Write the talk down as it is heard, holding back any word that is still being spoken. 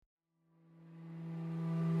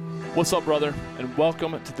What's up, brother, and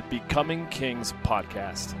welcome to the Becoming Kings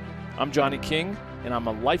podcast. I'm Johnny King, and I'm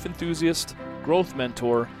a life enthusiast, growth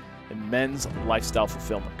mentor, and men's lifestyle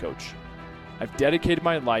fulfillment coach. I've dedicated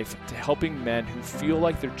my life to helping men who feel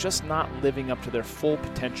like they're just not living up to their full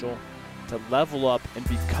potential to level up and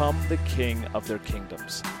become the king of their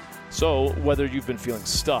kingdoms. So whether you've been feeling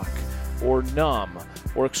stuck or numb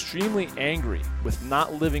or extremely angry with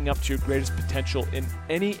not living up to your greatest potential in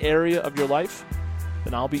any area of your life,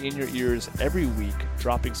 then I'll be in your ears every week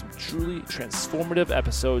dropping some truly transformative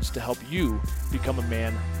episodes to help you become a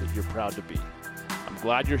man that you're proud to be. I'm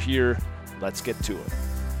glad you're here. Let's get to it.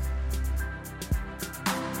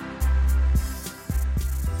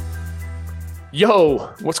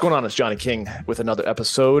 Yo, what's going on? It's Johnny King with another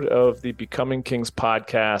episode of the Becoming Kings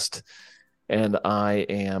podcast. And I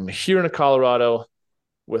am here in Colorado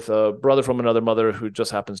with a brother from another mother who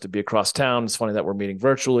just happens to be across town. It's funny that we're meeting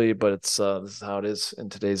virtually, but this is how it is in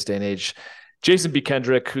today's day and age. Jason B.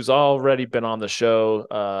 Hendrick, who's already been on the show,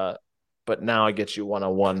 but now I get you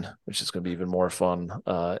one-on-one, which is going to be even more fun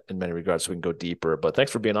in many regards, so we can go deeper. But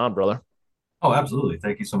thanks for being on, brother. Oh, absolutely.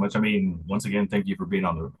 Thank you so much. Once again, thank you for being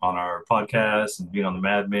on our podcast and being on the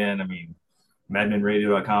Mad Men.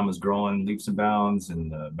 MadmenRadio.com is growing leaps and bounds, and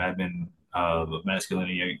the Mad Men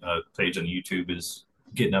masculinity page on YouTube is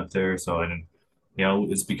getting up there. So, and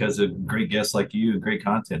it's because of great guests like you and great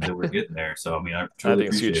content that we're getting there. So, I truly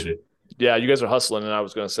appreciate it. Yeah, you guys are hustling, and I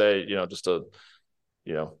was going to say, just to,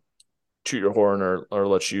 toot your horn or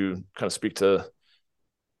let you kind of speak to,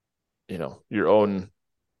 your own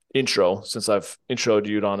intro, since I've introed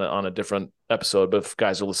you on a different episode. But if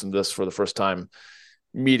guys are listening to this for the first time,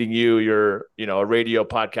 meeting you, you're, a radio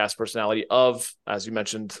podcast personality of, as you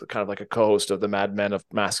mentioned, kind of like a co-host of the Mad Men of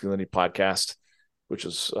Masculinity podcast, which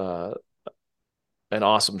is an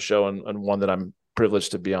awesome show and one that I'm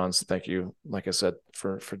privileged to be on. So thank you, like I said,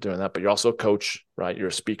 for doing that. But you're also a coach, right? You're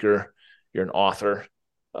a speaker, you're an author.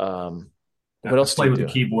 What else play with the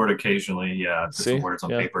keyboard occasionally? Yeah, just some words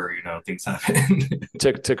on paper. Things happen.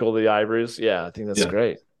 Tickle the ivories. Yeah, I think that's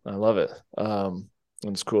great. I love it. And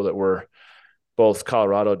it's cool that we're both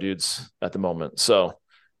Colorado dudes at the moment. So,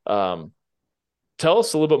 tell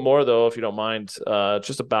us a little bit more, though, if you don't mind,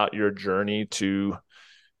 just about your journey to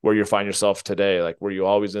where you find yourself today. Like, were you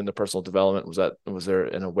always into personal development? Was there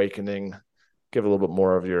an awakening? Give a little bit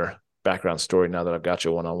more of your background story now that I've got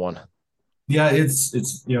you one-on-one. Yeah, it's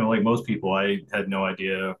like most people, I had no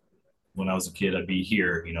idea when I was a kid I'd be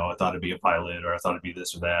here. I thought I'd be a pilot, or I thought I'd be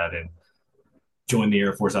this or that, and joined the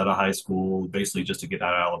Air Force out of high school, basically just to get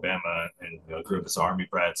out of Alabama. And grew up as an Army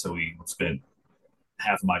brat, so we spent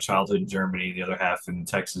half of my childhood in Germany, the other half in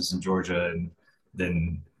Texas and Georgia, and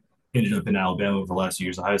then ended up in Alabama for the last 2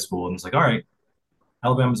 years of high school. And it's like, all right,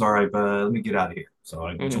 Alabama's all right, but let me get out of here. So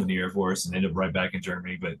I joined the Air Force and ended up right back in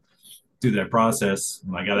Germany. But through that process,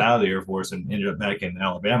 when I got out of the Air Force and ended up back in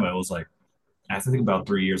Alabama, it was like, after I think about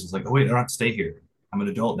 3 years, it's like, oh wait, I don't have to stay here. I'm an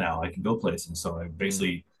adult now. I can go places. So I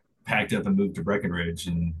basically packed up and moved to Breckenridge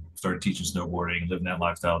and started teaching snowboarding, living that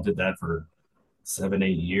lifestyle. Did that for 7, 8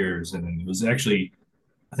 years. And it was actually,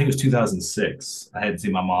 I think it was 2006. I hadn't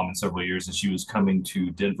seen my mom in several years, and she was coming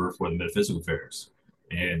to Denver for the metaphysical fairs.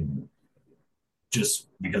 And just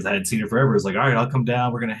because I hadn't seen her forever, it's like, all right, I'll come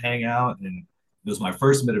down. We're going to hang out. And it was my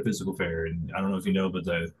first metaphysical fair. And I don't know if you know, but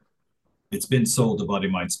it's been sold to Body,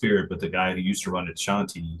 Mind, Spirit. But the guy who used to run it,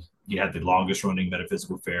 Shanti, he had the longest running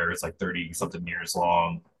metaphysical fair. It's like 30 something years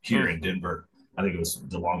long here in Denver. I think it was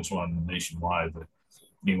the longest one nationwide. But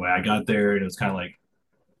anyway, I got there and it was kind of like,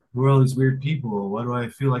 who are all these weird people? Why do I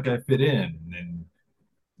feel like I fit in? And then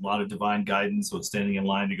a lot of divine guidance. So standing in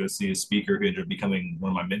line to go see a speaker who ended up becoming one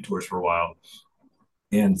of my mentors for a while.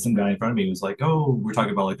 And some guy in front of me was like, "Oh, we're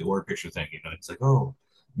talking about like the word picture thing, It's like, "Oh,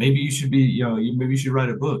 maybe you should be, maybe you should write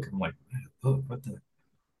a book." I'm like, "Book?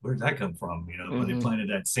 Where did that come from?" But it planted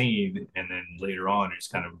that seed, and then later on, it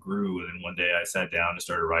just kind of grew. And then one day, I sat down and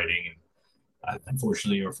started writing, and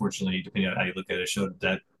unfortunately or fortunately, depending on how you look at it, showed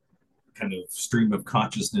that kind of stream of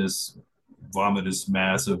consciousness, vomitous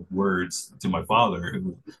mass of words to my father,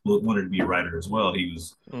 who wanted to be a writer as well. He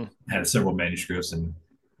had several manuscripts, and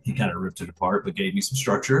he kind of ripped it apart, but gave me some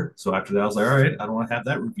structure. So after that, I was like, all right, I don't want to have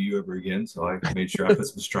that review ever again. So I made sure I put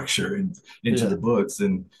some structure into the books.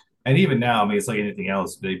 And even now, it's like anything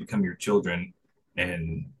else, they become your children.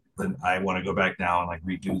 And then I want to go back now and like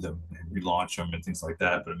redo them and relaunch them and things like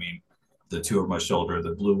that. But the two over my shoulder,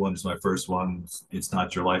 the blue one is my first one. It's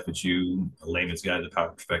Not Your Life, It's You, A Layman's Guide to the Power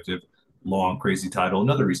Perspective. Long, crazy title.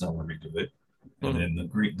 Another reason I want to redo it. And then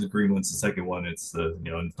the green one's the second one. It's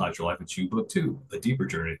It's Not Your Life, It's You, book 2, A Deeper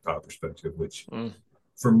Journey to Power Perspective, which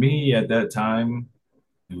for me at that time,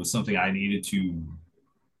 it was something I needed to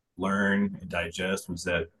learn and digest was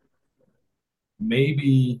that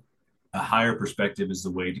maybe a higher perspective is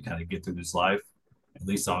the way to kind of get through this life, at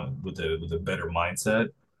least on with a better mindset,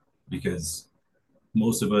 because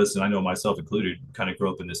most of us, and I know myself included, kind of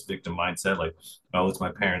grew up in this victim mindset, like, oh, it's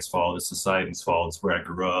my parents' fault, it's society's fault, it's where I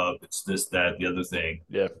grew up, it's this, that, the other thing.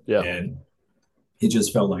 Yeah. Yeah. And it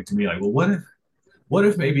just felt like to me, like, well, what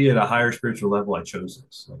if maybe at a higher spiritual level I chose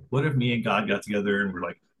this? Like, what if me and God got together and we're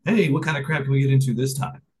like, hey, what kind of crap can we get into this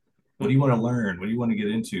time? What do you want to learn? What do you want to get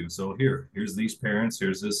into? So here's these parents,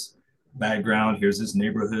 here's this background, here's this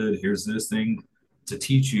neighborhood, here's this thing to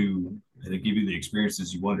teach you and to give you the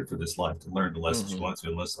experiences you wanted for this life, to learn the lessons you Mm-hmm. want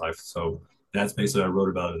to in this life. So that's basically what I wrote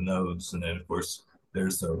about in those. And then of course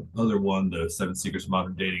there's the other one, the Seven Secrets of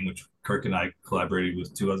Modern Dating, which Kirk and I collaborated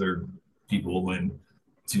with two other people and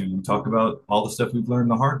to talk about all the stuff we've learned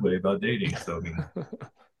the hard way about dating. So I mean,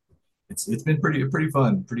 it's been pretty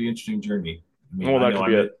fun, pretty interesting journey. I mean, Well, I that know could I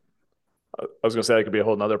be met. I was gonna say that could be a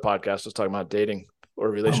whole nother podcast just talking about dating or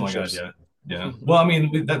Oh my God, relationships. yeah, yeah. Well, I mean,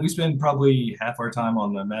 we spend probably half our time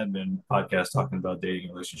on the Mad Men podcast talking about dating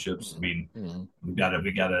and relationships. I mean, Mm-hmm. we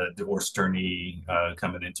got a divorce attorney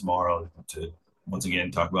coming in tomorrow to once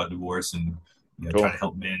again talk about divorce and try Cool. to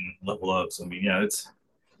help men level up. So I mean, yeah,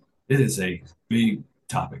 it is a big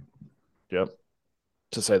topic. Yep.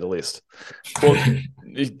 To say the least. Well,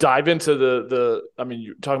 you dive into the. I mean,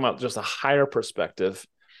 you're talking about just a higher perspective.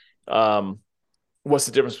 Um, what's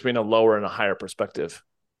the difference between a lower and a higher perspective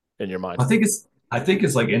in your I mind? think it's I think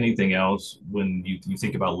it's like anything else when you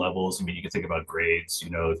think about levels. I mean, you can think about grades.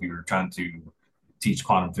 If you're trying to teach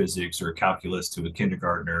quantum physics or calculus to a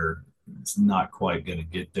kindergartner, it's not quite going to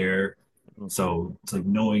get there. So it's like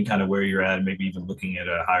knowing kind of where you're at, and maybe even looking at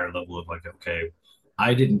a higher level of like, okay,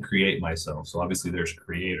 I didn't create myself, so obviously there's a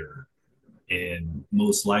creator, and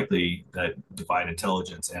most likely that divine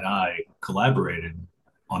intelligence and I collaborated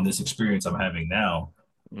on this experience I'm having now,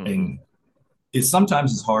 Mm-hmm. and it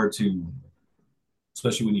sometimes is hard to,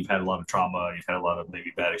 especially when you've had a lot of trauma, you've had a lot of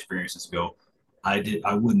maybe bad experiences, go, I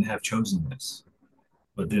wouldn't have chosen this.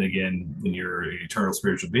 But then again, when you're an eternal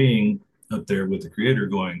spiritual being up there with the creator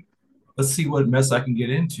going, let's see what mess I can get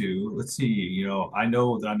into. Let's see, I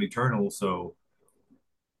know that I'm eternal, so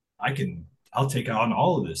I'll take on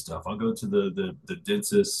all of this stuff. I'll go to the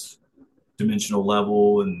densest dimensional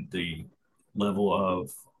level and the level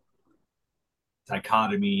of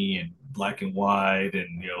dichotomy and black and white,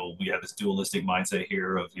 and we have this dualistic mindset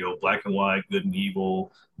here of black and white, good and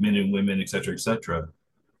evil, men and women, etc., etc.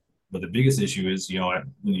 But the biggest issue is when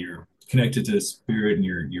you're connected to spirit and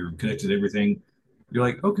you're connected to everything, you're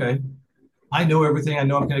like, okay, I know everything, I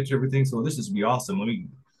know I'm connected to everything, so this is be awesome. Let me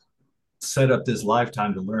set up this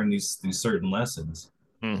lifetime to learn these certain lessons.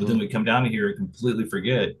 But then Mm-hmm. we come down here and completely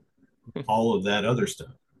forget all of that other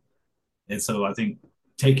stuff. And so I think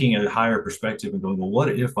taking a higher perspective and going, well, what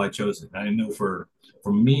if I chose it? I know for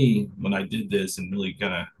me, when I did this and really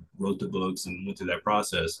kind of wrote the books and went through that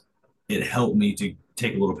process, it helped me to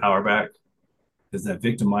take a little power back, because that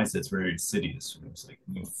victim mindset is very insidious. It's like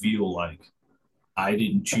you feel like I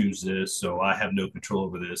didn't choose this, so I have no control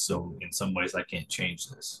over this. So in some ways, I can't change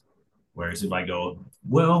this. Whereas if I go,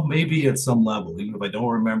 well, maybe at some level, even if I don't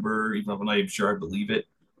remember, even if I'm not even sure I believe it,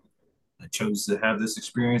 I chose to have this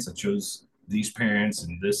experience. I chose these parents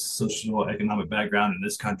and this social economic background in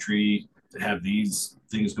this country to have these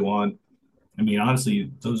things go on. I mean,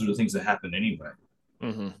 honestly, those are the things that happen anyway.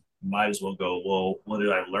 Mm-hmm. Might as well go, well, what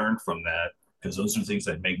did I learn from that? Because those are things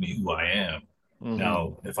that make me who I am. Mm-hmm.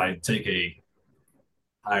 Now, if I take a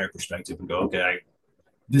higher perspective and go, okay,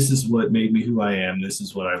 this is what made me who I am. This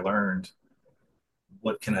is what I learned.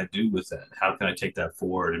 What can I do with that? How can I take that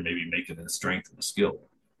forward and maybe make it a strength and a skill?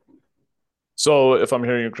 So, if I'm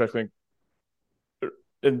hearing you correctly,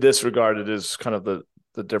 in this regard, it is kind of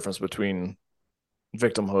the difference between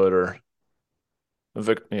victimhood or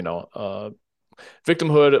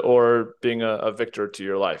victimhood or being a victor to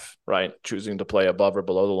your life, right? Choosing to play above or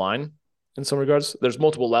below the line in some regards. There's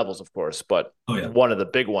multiple levels, of course, but Oh yeah, one of the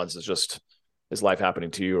big ones is just is life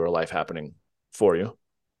happening to you or life happening for you.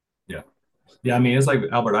 yeah. Yeah, I mean, it's like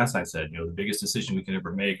Albert Einstein said, the biggest decision we can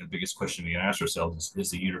ever make, the biggest question we can ask ourselves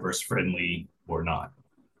is the universe friendly or not?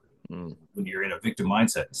 Mm. When you're in a victim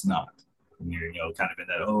mindset, it's not. When you're, kind of in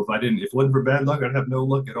that, oh, if it wasn't for bad luck, I'd have no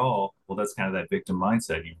luck at all. Well, that's kind of that victim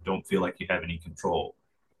mindset. You don't feel like you have any control.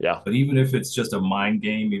 Yeah. But even if it's just a mind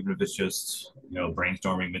game, even if it's just,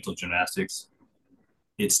 brainstorming, mental gymnastics,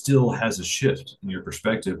 it still has a shift in your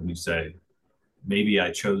perspective when you say, maybe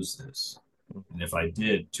I chose this. And if I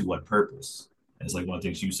did, to what purpose? And it's like one of the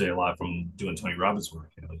things you say a lot from doing Tony Robbins work.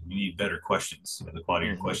 You need better questions. The quality of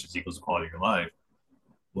your Mm-hmm. questions equals the quality of your life.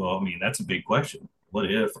 Well, I mean, that's a big question.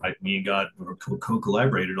 what if me and God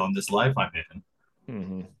co-collaborated on this life I'm in?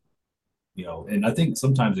 Mm-hmm. And I think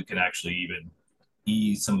sometimes it can actually even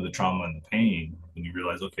ease some of the trauma and the pain when you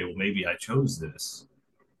realize, okay, well, maybe I chose this.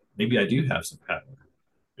 Maybe I do have some power.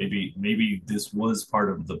 Maybe this was part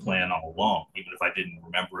of the plan all along, even if I didn't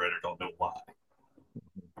remember it or don't know why.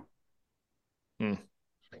 Mm.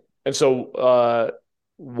 And so,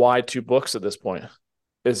 why two books at this point?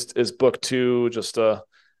 Is book two just an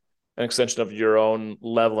extension of your own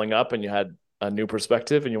leveling up, and you had a new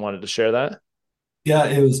perspective, and you wanted to share that? Yeah,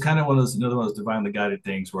 it was kind of one of those another one of those divinely guided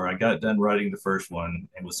things where I got done writing the first one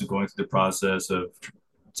and was going through the process of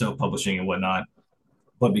self-publishing and whatnot.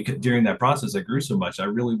 But because during that process, I grew so much, I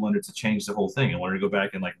really wanted to change the whole thing. I wanted to go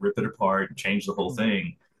back and like rip it apart and change the whole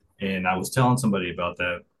thing. And I was telling somebody about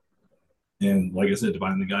that. And like I said,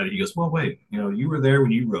 divinely guided, he goes, well, wait, you were there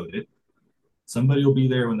when you wrote it. Somebody will be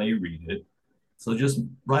there when they read it. So just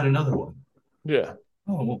write another one. Yeah.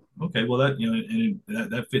 Oh, well, okay. Well,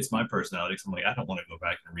 that fits my personality. So I'm like, I don't want to go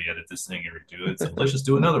back and re-edit this thing and redo it. So let's just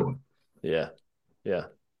do another one. Yeah. Yeah.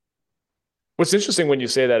 What's interesting when you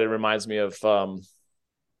say that, it reminds me of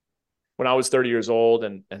when I was 30 years old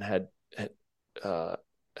and uh,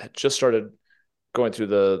 had just started going through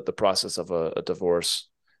the process of a divorce.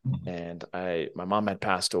 And my mom had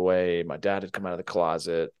passed away. My dad had come out of the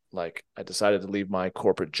closet. Like, I decided to leave my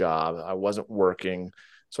corporate job. I wasn't working.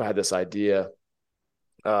 So I had this idea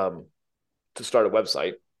to start a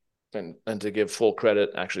website, and to give full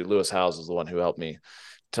credit. Actually, Lewis Howes is the one who helped me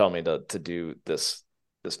tell me to do this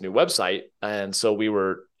new website. And so we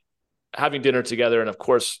were having dinner together. And of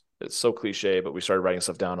course, it's so cliche, but we started writing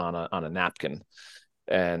stuff down on a napkin.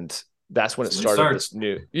 And that's when it started.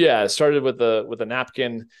 It started with a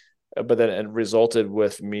napkin, but then it resulted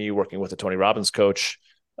with me working with a Tony Robbins coach.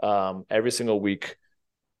 Every single week,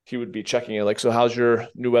 he would be checking in, like, so how's your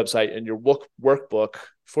new website and your workbook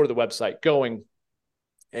for the website going?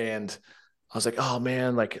 And I was like, oh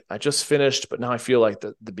man, like I just finished, but now I feel like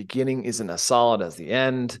the beginning isn't as solid as the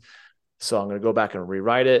end. So I'm going to go back and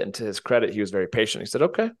rewrite it. And to his credit, he was very patient. He said,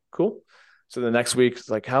 okay, cool. So the next week, it's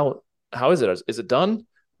like, how is it? Is it done?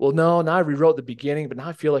 Well, no, now I rewrote the beginning, but now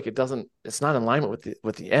I feel like it's not in alignment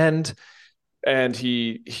with the end. And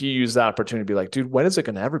he used that opportunity to be like, dude, when is it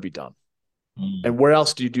going to ever be done? And where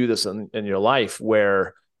else do you do this in your life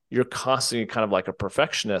where you're constantly kind of like a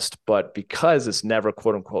perfectionist, but because it's never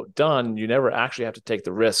quote unquote done, you never actually have to take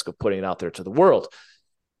the risk of putting it out there to the world.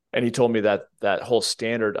 And he told me that whole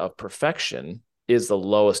standard of perfection is the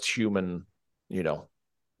lowest human,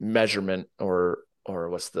 measurement, or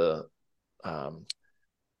what's the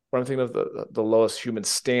what I'm thinking of, the lowest human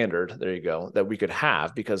standard, there you go, that we could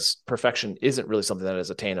have, because perfection isn't really something that is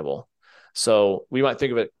attainable. So we might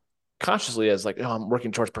think of it consciously as like, oh, I'm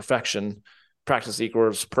working towards perfection, practice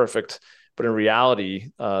equals perfect. But in reality,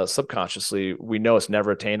 subconsciously, we know it's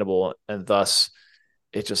never attainable, and thus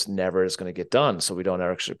it just never is going to get done. So we don't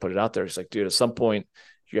ever actually put it out there. It's like, dude, at some point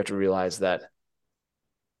you have to realize that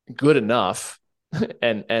good enough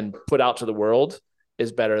and put out to the world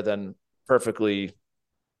is better than perfectly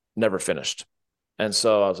never finished. And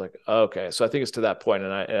so I was like, okay. So I think it's to that point,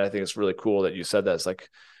 and I think it's really cool that you said that. It's like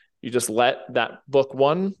you just let that book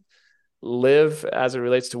one live as it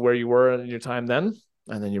relates to where you were in your time then,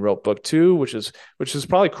 and then you wrote book two, which is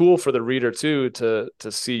probably cool for the reader too,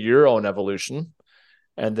 to see your own evolution,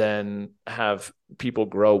 and then have people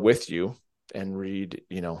grow with you and read,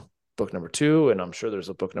 book number two. And I'm sure there's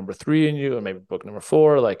a book number three in you, and maybe book number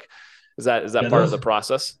four. Like, is that part of the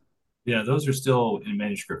process? Yeah, those are still in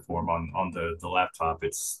manuscript form on the laptop.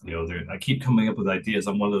 It's I keep coming up with ideas.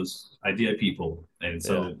 I'm one of those idea people, and Yeah.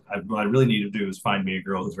 so what I really need to do is find me a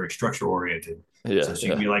girl who's very structure oriented, Yeah. so she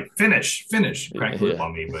can Yeah. be like finish, crack the whip Yeah.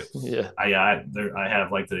 on me. But Yeah. I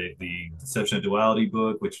have like the Deception of Duality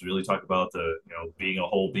book, which really talk about the being a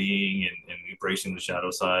whole being and embracing the shadow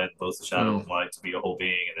side, both the shadow Mm. and light, to be a whole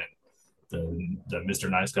being, and then the Mr.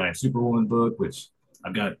 Nice Guy and Superwoman book, which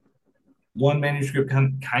I've got one manuscript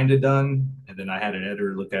kind of done, and then I had an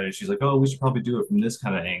editor look at it. She's like, "Oh, we should probably do it from this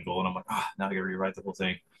kind of angle," and I'm like, "Ah, now I got to rewrite the whole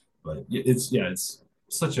thing." But it's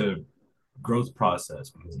such a growth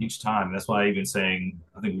process because each time. That's why I even saying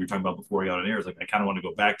I think we were talking about before we got on air is like I kind of want to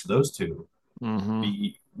go back to those two,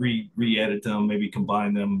 Mm-hmm. re-edit them, maybe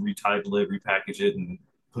combine them, retitle it, repackage it, and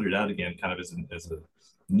put it out again, kind of as a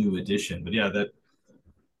new edition. But yeah, that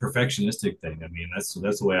perfectionistic thing. I mean, that's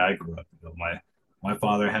the way I grew up. My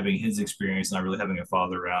father having his experience, not really having a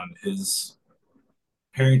father around, his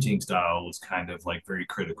parenting style was kind of like very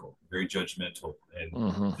critical, very judgmental, and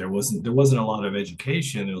Mm-hmm. there wasn't a lot of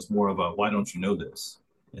education. It was more of a why don't you know this?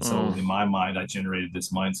 And so Mm. in my mind, I generated this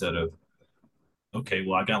mindset of okay,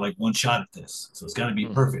 well, I got like one shot at this, so it's got to be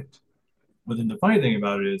Mm. perfect. But then the funny thing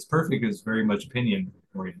about it is, perfect is very much opinion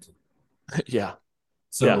oriented. Yeah. Yeah.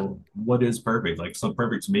 So what is perfect? Like some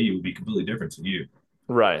perfect to me would be completely different to you.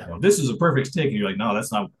 Right. This is a perfect steak, and you're like, no, that's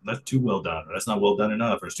too well done, or that's not well done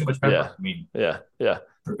enough, or it's too much pepper. Yeah. I mean, Yeah. Yeah.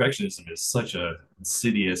 perfectionism is such a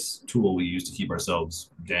insidious tool we use to keep ourselves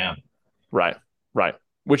down. Right. Right.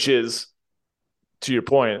 Which is, to your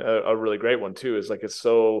point, a really great one too, is like it's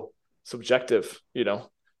so subjective,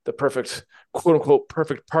 the perfect, quote unquote,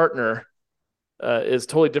 perfect partner is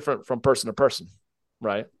totally different from person to person.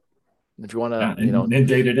 Right. If you want to, Yeah, and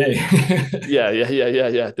day to day. yeah, yeah, yeah, yeah,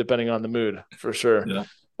 yeah, depending on the mood for sure. Yeah.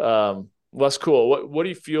 Well, that's cool. What do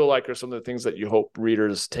you feel like are some of the things that you hope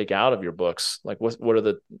readers take out of your books? Like what are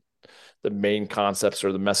the main concepts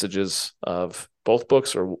or the messages of both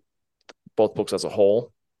books or both books as a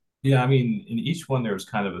whole? Yeah, I mean, in each one there was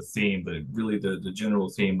kind of a theme, but really the general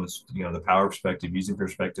theme was, the power perspective, using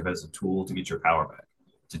perspective as a tool to get your power back,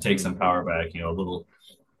 to take some Mm, power back, a little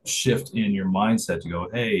shift in your mindset to go,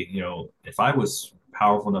 hey, if I was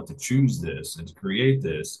powerful enough to choose this and to create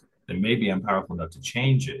this, then maybe I'm powerful enough to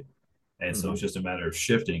change it. And so mm-hmm. it's just a matter of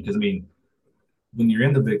shifting. Because I mean, when you're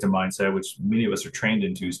in the victim mindset, which many of us are trained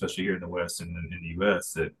into, especially here in the West and in the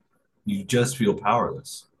US, that you just feel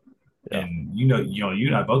powerless. Yeah. And you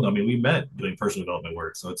and I both know. I mean, we met doing personal development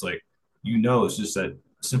work, so it's like it's just that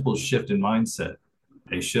simple shift in mindset,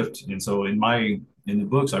 a shift. And so in the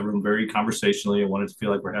books, I wrote them very conversationally. I wanted to feel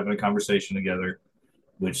like we're having a conversation together,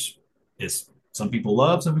 which is some people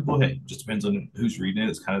love, some people hate. It just depends on who's reading it.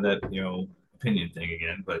 It's kind of that opinion thing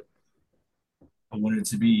again, but I wanted it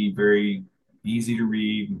to be very easy to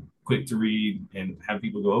read, quick to read, and have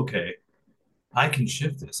people go, okay, I can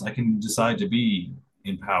shift this. I can decide to be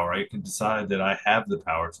in power. I can decide that I have the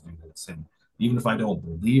power to do this. And even if I don't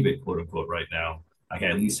believe it, quote unquote, right now, I can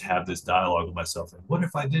at least have this dialogue with myself. Like, what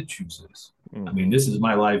if I did choose this? I mean, Mm-hmm. this is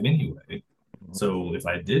my life anyway. Mm-hmm. So if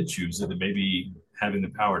I did choose it, then maybe having the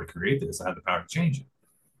power to create this, I have the power to change it.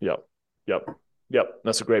 Yep. Yep. Yep.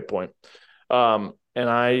 That's a great point. And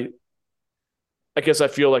I guess I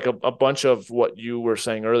feel like a bunch of what you were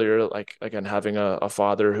saying earlier, like again, having a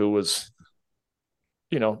father who was,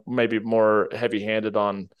 maybe more heavy handed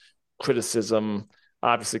on criticism,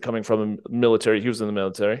 obviously coming from the military. He was in the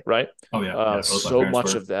military, right? Oh yeah, yeah. Both my So parents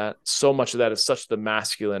much were. of that, is such the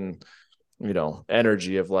masculine,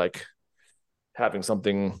 energy of like having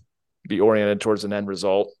something be oriented towards an end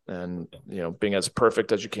result and, being as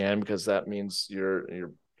perfect as you can, because that means your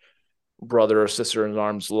brother or sister in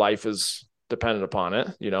arms life is dependent upon it,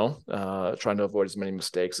 trying to avoid as many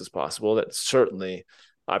mistakes as possible. That certainly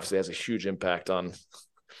obviously has a huge impact on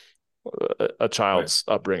a Right. child's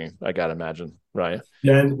upbringing, I gotta imagine, right?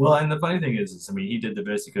 Yeah, and the funny thing is, I mean, he did the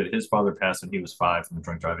best he could. His father passed when he was 5 from a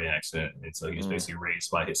drunk driving accident, and so he was Mm, basically raised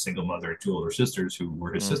by his single mother and two older sisters who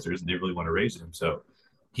were his mm, sisters, and they really want to raise him. So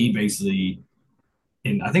he basically,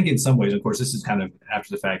 and I think in some ways, of course, this is kind of after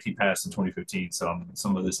the fact. He passed in 2015, so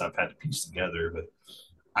some of this I've had to piece together, but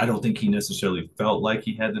I don't think he necessarily felt like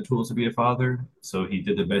he had the tools to be a father. So he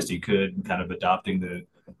did the best he could, kind of adopting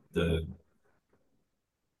the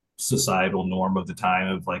societal norm of the time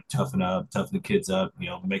of like toughen up, toughen the kids up,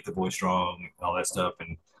 make the boy strong, all that stuff,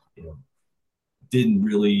 and you know, didn't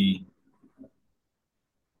really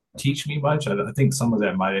teach me much. I think some of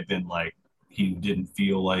that might have been like he didn't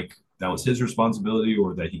feel like that was his responsibility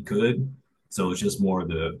or that he could. So it's just more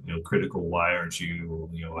the critical why aren't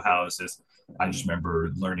you how is this? I just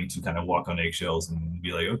remember learning to kind of walk on eggshells and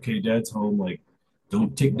be like, okay, dad's home, like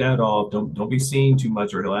don't tick dad off, don't be seen too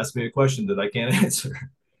much, or he'll ask me a question that I can't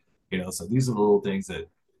answer. So these are the little things that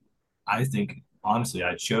I think honestly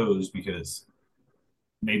I chose because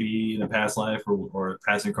maybe in a past life or a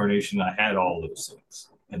past incarnation I had all those things.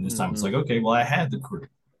 And this time it's mm-hmm, like, okay, well I had the crew,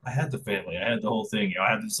 I had the family, I had the whole thing,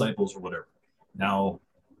 I had the disciples or whatever. Now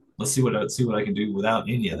let's see what I can do without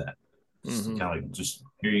any of that. Just mm-hmm. kind of like just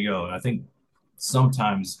here you go. And I think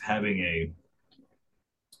sometimes having a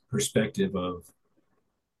perspective of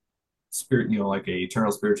spirit, like a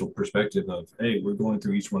eternal spiritual perspective of, hey, we're going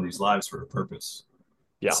through each one of these lives for a purpose.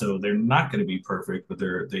 Yeah. So they're not going to be perfect, but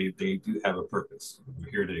they do have a purpose. We're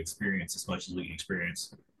here to experience as much as we can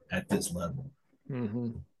experience at this level. Mm-hmm,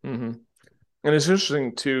 mm-hmm. And it's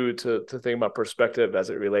interesting too to think about perspective as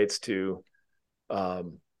it relates to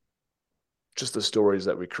um, just the stories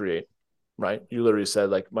that we create, right? You literally said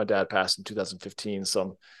like my dad passed in 2015, so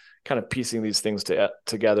I'm kind of piecing these things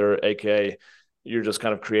together, aka you're just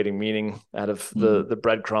kind of creating meaning out of Mm-hmm. the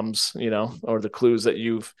breadcrumbs, or the clues that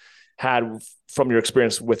you've had from your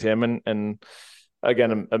experience with him. And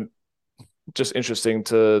again, just interesting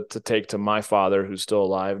to take to my father, who's still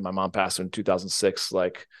alive. My mom passed in 2006.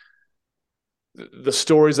 Like the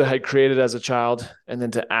stories I had created as a child, and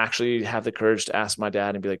then to actually have the courage to ask my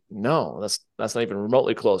dad and be like, no, that's not even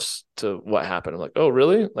remotely close to what happened. I'm like, oh,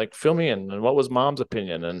 really? Like, fill me in. And what was mom's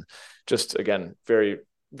opinion? And just, again, very,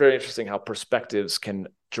 very interesting how perspectives can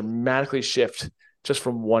dramatically shift just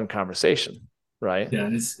from one conversation. Right. Yeah,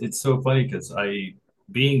 and it's so funny because I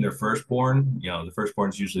being their firstborn, the firstborn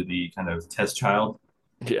is usually the kind of test child.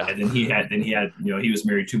 Yeah. And then he had, he was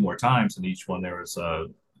married two more times, and each one there was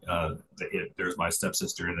there was my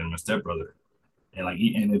stepsister and then my stepbrother. And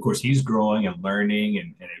and of course he's growing and learning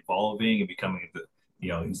and evolving and becoming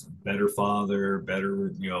he's a better father,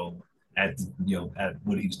 better, at at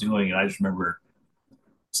what he's doing. And I just remember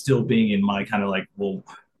still being in my kind of like, well,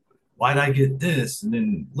 why'd I get this? And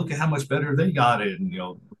then look at how much better they got it. And,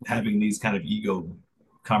 having these kind of ego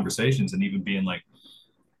conversations and even being like,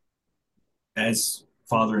 as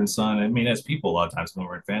father and son, I mean, as people, a lot of times when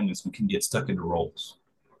we're in families, we can get stuck into roles.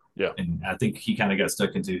 Yeah. And I think he kind of got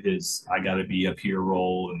stuck into his, I got to be up here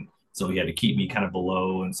role. And so he had to keep me kind of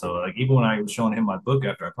below. And so, like, even when I was showing him my book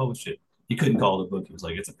after I published it, he couldn't call it a book. He was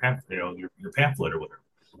like, it's a pamphlet, your pamphlet or whatever.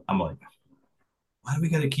 I'm like, why do we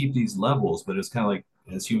got to keep these levels? But it's kind of like,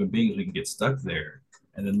 as human beings, we can get stuck there.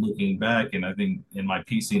 And then looking back, and I think in my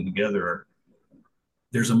piecing together,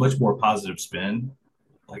 there's a much more positive spin.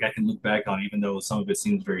 Like I can look back on, even though some of it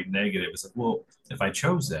seems very negative, it's like, well, if I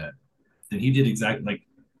chose that, then he did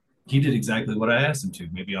exactly what I asked him to,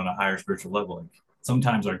 maybe on a higher spiritual level. Like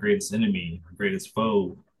sometimes our greatest enemy, our greatest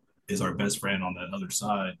foe, is our best friend on that other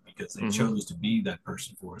side because they Mm-hmm. chose to be that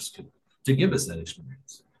person for us to give us that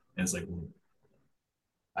experience. And it's like, well,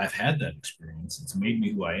 I've had that experience. It's made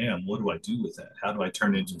me who I am. What do I do with that? How do I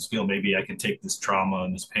turn it into a skill? Maybe I can take this trauma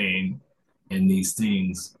and this pain and these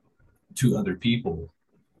things to other people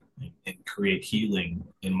and create healing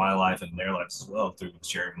in my life and their lives as well through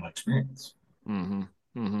sharing my experience. Mm-hmm.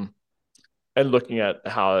 Mm-hmm. And looking at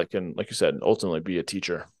how it can, like you said, ultimately be a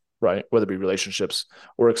teacher, right? Whether it be relationships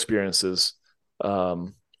or experiences,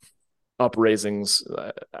 um, upraisings.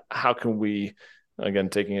 How can we, again,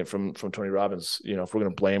 taking it from Tony Robbins, if we're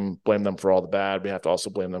going to blame them for all the bad, we have to also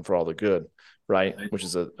blame them for all the good, right? Right? Which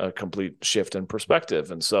is a complete shift in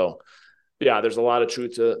perspective. And so, yeah, there's a lot of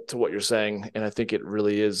truth to what you're saying, and I think it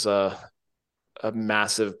really is a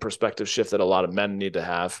massive perspective shift that a lot of men need to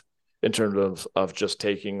have in terms of just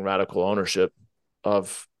taking radical ownership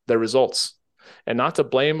of their results, and not to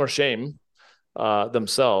blame or shame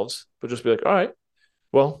themselves, but just be like, all right,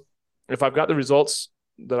 well, if I've got the results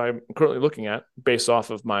that I'm currently looking at based off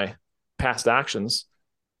of my past actions,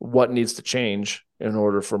 what needs to change in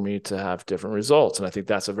order for me to have different results? And I think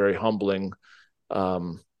that's a very humbling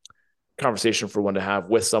um, conversation for one to have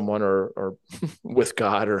with someone or with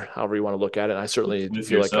God or however you want to look at it. And I certainly With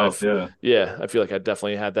feel like yourself, yeah. I feel like I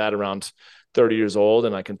definitely had that around 30 years old,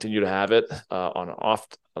 and I continue to have it on an off,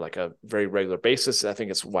 like a very regular basis. I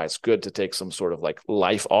think it's why it's good to take some sort of like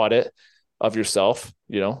life audit of yourself,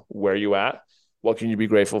 where you at, what can you be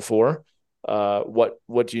grateful for?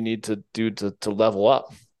 What do you need to do to level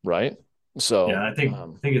up? Right. Yeah, So, I think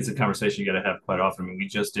it's a conversation you got to have quite often. I mean, we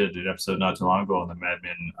just did an episode not too long ago on the Mad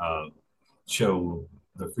Men show,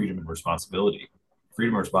 the freedom and responsibility.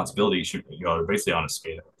 Freedom and responsibility should, are basically on a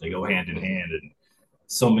scale. They go hand in mhm, hand, and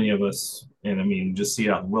so many of us, and I mean, just see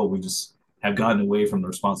out in the world, we just have gotten away from the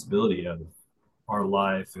responsibility of our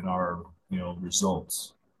life and our,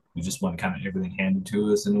 results. We just want kind of everything handed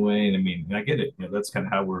to us in a way. And I mean, I get it. That's kind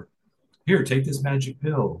of how we're here. Take this magic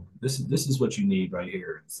pill. This is what you need right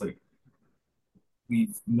here. It's like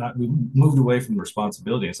we've moved away from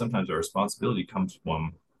responsibility, and sometimes our responsibility comes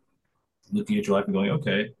from looking at your life and going,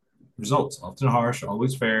 okay, results often harsh,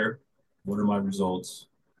 always fair. What are my results?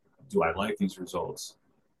 Do I like these results?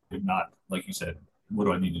 If not, like you said, what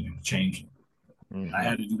do I need to do to change them? I mhm,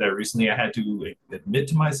 had to do that recently. I had to admit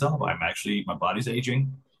to myself, my body's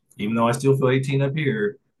aging. Even though I still feel 18 up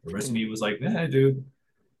here, the rest of me was like, nah, dude,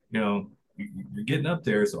 you know, you're getting up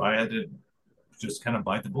there. So I had to just kind of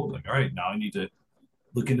bite the bullet. Like, all right, now I need to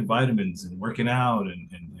look into vitamins and working out and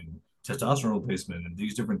testosterone replacement and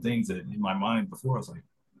these different things that in my mind before I was like,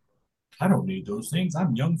 I don't need those things.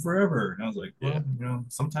 I'm young forever. And I was like, yeah, well,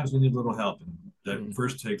 sometimes we need a little help. And that mhm,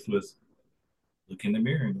 first takes was look in the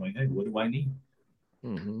mirror and going, hey, what do I need?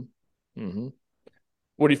 mhm, mhm.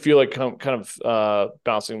 What do you feel like kind of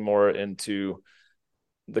bouncing more into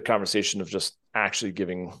the conversation of just actually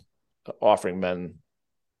offering men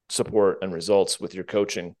support and results with your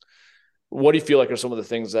coaching? What do you feel like are some of the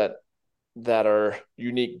things that are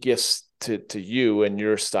unique gifts to you and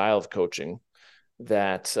your style of coaching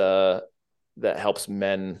that that helps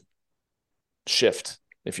men shift,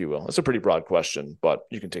 if you will? It's a pretty broad question, but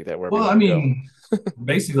you can take that wherever you Well, I want to go. mean,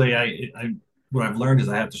 basically, I what I've learned is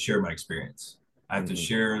I have to share my experience. I have to Mm-hmm.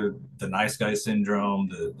 share the nice guy syndrome,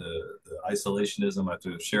 the isolationism. I have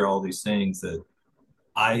to share all these things that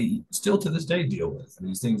I still to this day deal with.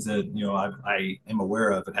 These things that I am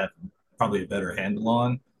aware of and have probably a better handle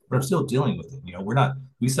on, but I'm still dealing with it. We're not.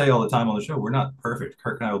 We say all the time on the show, we're not perfect.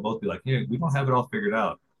 Kirk and I will both be like, "Yeah, we don't have it all figured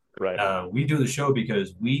out." Right. We do the show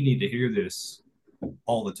because we need to hear this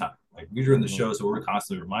all the time. Like we're doing the Mm-hmm. show, so we're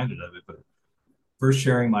constantly reminded of it. But first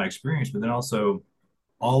sharing my experience, but then also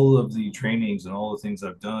all of the trainings and all the things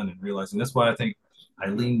I've done and realizing that's why I think I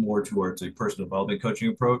lean more towards a personal development coaching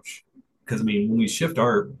approach. Because I mean, when we shift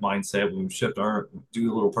our mindset, when we shift our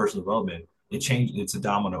do a little personal development, it changes. It's a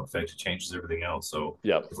domino effect. It changes everything else. So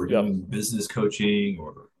Yep. if we're Yep. doing business coaching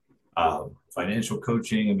or financial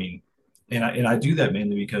coaching, I mean, and I do that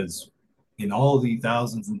mainly because in all the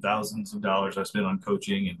thousands and thousands of dollars I spent on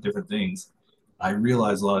coaching and different things, I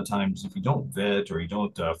realize a lot of times if you don't vet or you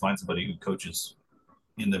don't find somebody who coaches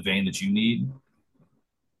in the vein that you need,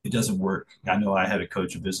 it doesn't work. I know I had a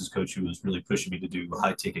coach, a business coach, who was really pushing me to do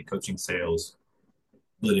high ticket coaching sales,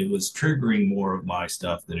 but it was triggering more of my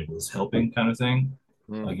stuff than it was helping, kind of thing.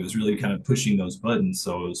 Mm. Like it was really kind of pushing those buttons.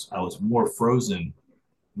 So I was more frozen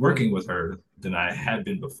working with her than I had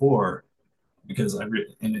been before because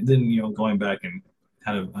and then, going back and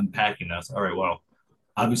kind of unpacking that. All right, well,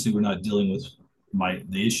 obviously we're not dealing with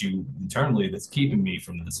the issue internally that's keeping me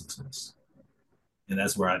from the success. And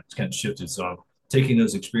that's where I kind of shifted. So taking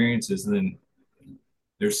those experiences, and then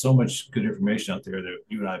there's so much good information out there that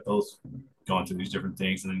you and I both gone through these different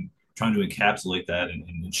things, and then trying to encapsulate that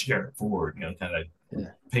and share it forward, kind of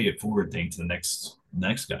Yeah. pay it forward thing to the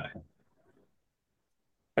next guy.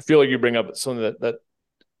 I feel like you bring up something that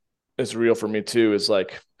is real for me too. Is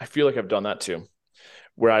like I feel like I've done that too,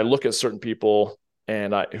 where I look at certain people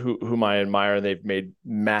and whom I admire, and they've made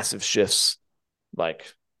massive shifts,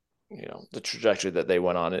 like the trajectory that they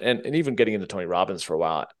went on, and even getting into Tony Robbins for a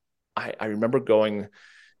while. I remember going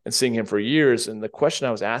and seeing him for years, and the question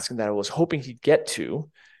I was asking that I was hoping he'd get to,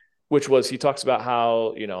 which was he talks about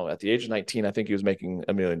how at the age of 19, I think he was making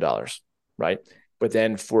 $1 million, right? But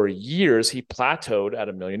then for years he plateaued at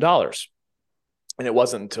 $1 million, and it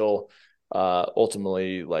wasn't until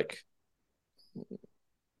ultimately, like,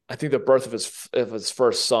 I think the birth of his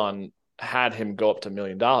first son had him go up to $1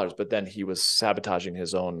 million, but then he was sabotaging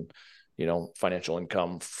his own, financial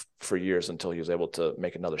income for years until he was able to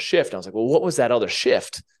make another shift. And I was like, well, what was that other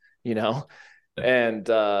shift? You know, and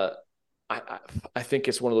I think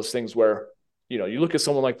it's one of those things where you look at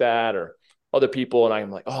someone like that or other people, and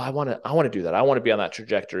I'm like, oh, I want to do that. I want to be on that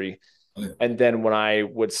trajectory. Okay. And then when I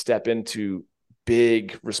would step into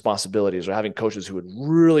big responsibilities or having coaches who would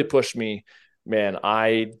really push me, man,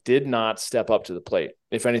 I did not step up to the plate.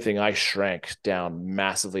 If anything, I shrank down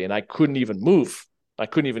massively and I couldn't even move. I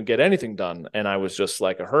couldn't even get anything done. And I was just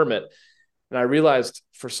like a hermit. And I realized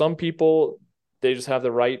for some people, they just have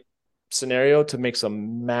the right scenario to make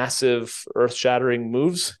some massive earth shattering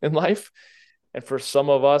moves in life. And for some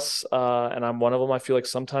of us, and I'm one of them, I feel like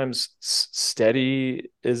sometimes steady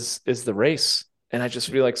is the race. And I just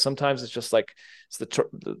feel like sometimes it's just like it's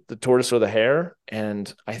the tortoise or the hare.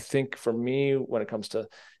 And I think for me, when it comes to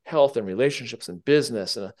health and relationships and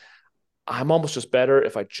business, and I'm almost just better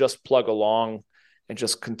if I just plug along and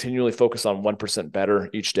just continually focus on 1% better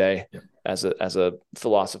each day Yeah. as a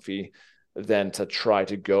philosophy than to try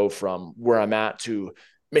to go from where I'm at to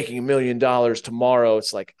making $1 million tomorrow.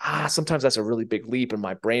 It's like, sometimes that's a really big leap and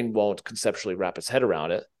my brain won't conceptually wrap its head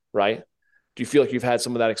around it. Right. Do you feel like you've had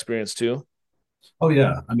some of that experience too? Oh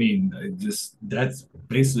yeah, I mean, just that's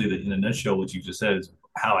basically in a nutshell what you just said is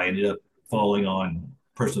how I ended up falling on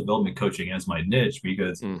personal development coaching as my niche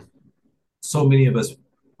because Mm. so many of us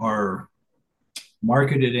are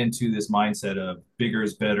marketed into this mindset of bigger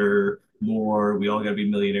is better, more. We all got to be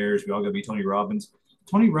millionaires. We all got to be Tony Robbins.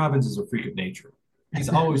 Tony Robbins is a freak of nature. He's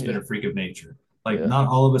always been Yeah. a freak of nature. Like Yeah. not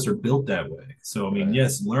all of us are built that way. So I mean, Right.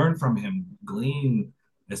 yes, learn from him, glean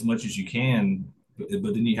as much as you can,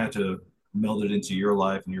 but then you have to meld it into your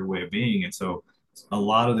life and your way of being. And so a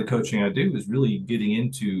lot of the coaching I do is really getting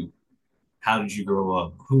into how did you grow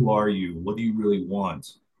up? Who are you? What do you really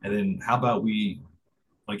want? And then how about we,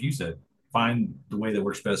 like you said, find the way that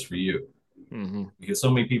works best for you. Mm-hmm. Because so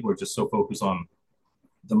many people are just so focused on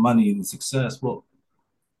the money and the success. Well,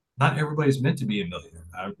 not everybody's meant to be a millionaire.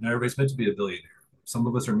 Not everybody's meant to be a billionaire. Some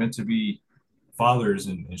of us are meant to be fathers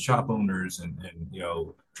and shop owners and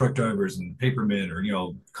truck drivers and papermen or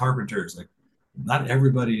carpenters. Like not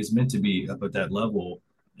everybody is meant to be up at that level.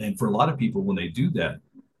 And for a lot of people, when they do that,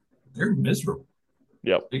 they're miserable.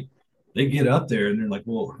 Yep. they get up there and they're like,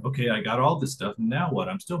 well, okay, I got all this stuff. And now what?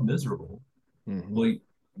 I'm still miserable. Mm-hmm. Well,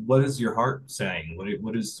 what is your heart saying?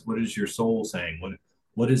 What is your soul saying?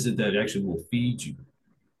 What is it that actually will feed you?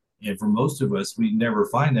 And for most of us, we never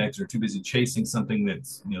find that because we're too busy chasing something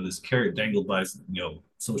that's, this carrot dangled by,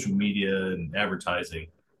 social media and advertising,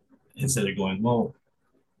 instead of going, well,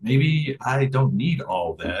 maybe I don't need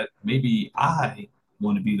all that. Maybe I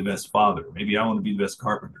want to be the best father. Maybe I want to be the best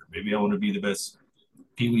carpenter. Maybe I want to be the best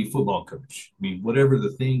Pee Wee football coach. I mean, whatever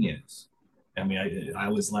the thing is. I mean, I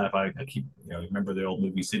always laugh. I keep, remember the old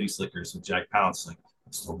movie City Slickers with Jack Palance, like,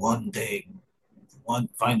 it's the one thing,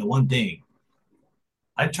 find the one thing.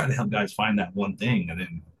 I try to help guys find that one thing and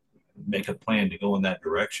then make a plan to go in that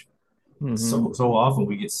direction. Mm-hmm. So often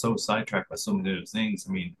we get so sidetracked by so many other things.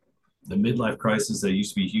 I mean, the midlife crisis that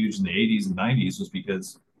used to be huge in the 80s and 90s was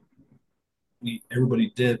because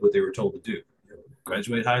everybody did what they were told to do.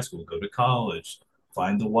 Graduate high school, go to college,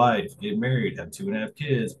 find the wife, get married, have 2.5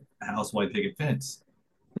 kids, a house, white picket fence.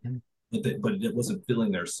 But it wasn't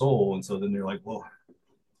filling their soul, and so then they're like, "Well,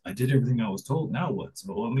 I did everything I was told. Now what?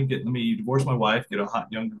 So let me divorce my wife, get a hot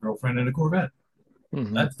young girlfriend and a Corvette.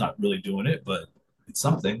 Mm-hmm. That's not really doing it, but it's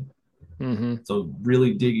something." Mm-hmm. So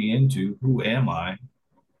really digging into who am I,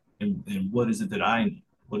 and what is it that I need?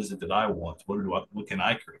 What is it that I want? What can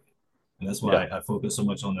I create? And that's Yeah. why I focus so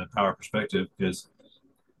much on that power perspective, because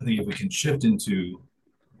I think if we can shift into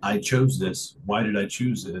I chose this, why did I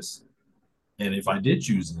choose this? And if I did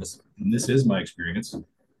choose this, and this is my experience,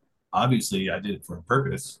 obviously I did it for a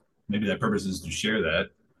purpose. Maybe that purpose is to share that.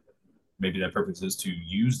 Maybe that purpose is to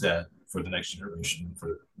use that for the next generation,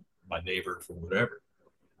 for my neighbor, for whatever.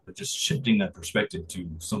 But just shifting that perspective to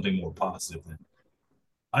something more positive than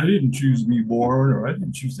I didn't choose to be born or I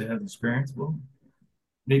didn't choose to have the experience. Well,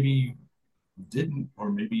 maybe you didn't,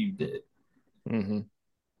 or maybe you did. Mm-hmm.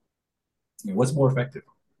 What's more effective?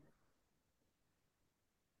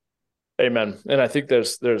 Amen. And I think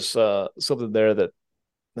there's something there that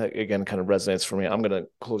again kind of resonates for me. I'm gonna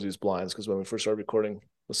close these blinds because when we first started recording,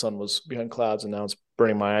 the sun was behind clouds and now it's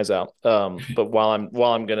burning my eyes out. But while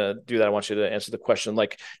I'm gonna do that, I want you to answer the question.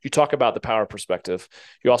 Like you talk about the power perspective.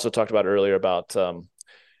 You also talked about earlier about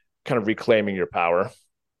kind of reclaiming your power.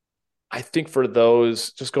 I think for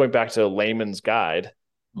those, just going back to a layman's guide,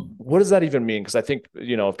 what does that even mean? Because I think,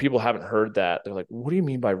 if people haven't heard that, they're like, what do you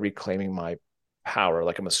mean by reclaiming my power?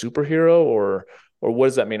 Like I'm a superhero, or what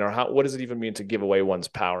does that mean? Or what does it even mean to give away one's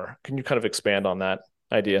power? Can you kind of expand on that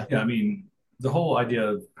idea? Yeah, I mean, the whole idea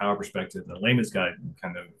of power perspective, the layman's guide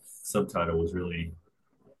kind of subtitle was really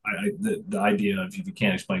the idea of if you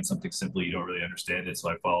can't explain something simply, you don't really understand it. So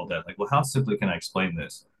I followed that. Like, well, how simply can I explain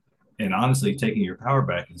this? And honestly, taking your power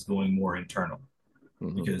back is going more internal,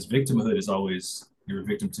 Mm-hmm. because victimhood is always you're a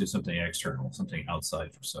victim to something external, something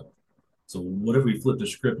outside yourself. So what if we flip the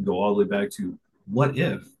script and go all the way back to what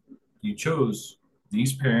if you chose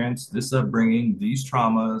these parents, this upbringing, these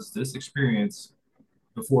traumas, this experience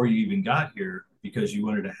before you even got here because you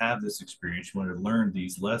wanted to have this experience, you wanted to learn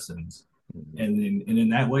these lessons. Mm-hmm. And in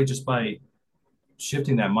that way, just by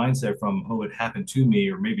shifting that mindset from, oh, it happened to me,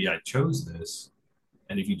 or maybe I chose this.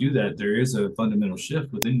 And if you do that, there is a fundamental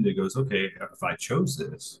shift within you that goes, okay, if I chose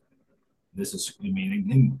this, this is, I mean,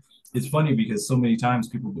 and it's funny because so many times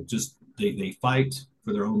people just, they fight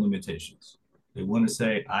for their own limitations. They want to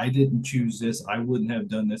say, I didn't choose this. I wouldn't have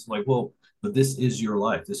done this. Like, well, but this is your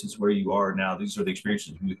life. This is where you are now. These are the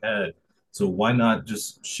experiences you had. So why not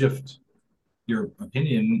just shift your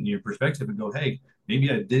opinion, your perspective, and go, hey,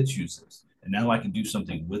 maybe I did choose this, and now I can do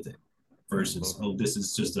something with it. Versus, oh, this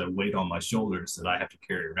is just a weight on my shoulders that I have to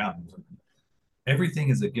carry around. Everything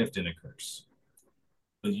is a gift and a curse,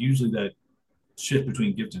 but usually that shift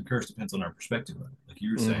between gift and curse depends on our perspective of it. Like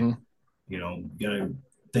you were saying, Mm-hmm. you gotta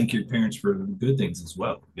thank your parents for the good things as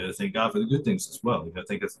well. You gotta thank God for the good things as well. You gotta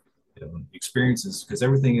think of experiences, because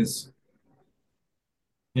everything is,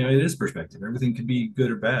 it is perspective. Everything can be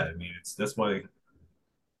good or bad. I mean, that's why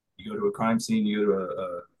you go to a crime scene, you go to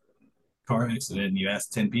a car accident, and you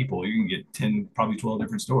ask 10 people, you can get 10, probably 12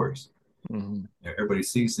 different stories. Mm-hmm. Everybody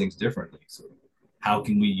sees things differently. So how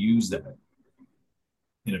can we use that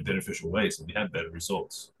in a beneficial way so we have better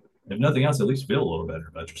results? If nothing else, at least feel a little better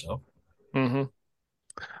about yourself. Mm-hmm.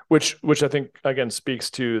 Which I think again speaks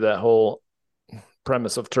to that whole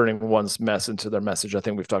premise of turning one's mess into their message. I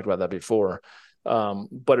think we've talked about that before.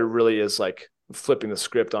 But it really is like flipping the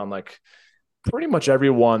script on like pretty much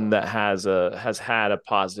everyone that has had a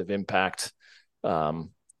positive impact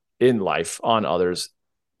in life on others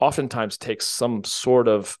oftentimes takes some sort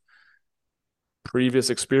of previous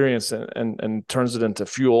experience and turns it into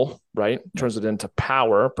fuel, right? Yeah. Turns it into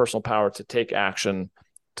power, personal power to take action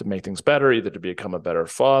to make things better, either to become a better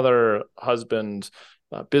father, husband,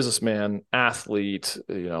 businessman, athlete,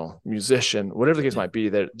 musician, whatever the case might be.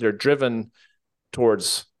 They're driven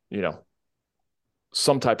towards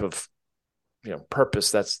some type of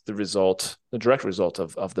purpose that's the direct result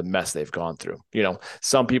of the mess they've gone through.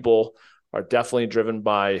 Some people are definitely driven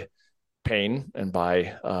by pain and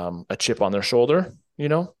by a chip on their shoulder,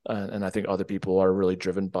 and I think other people are really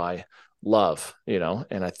driven by love,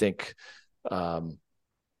 and I think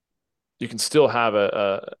you can still have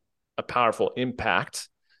a powerful impact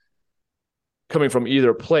coming from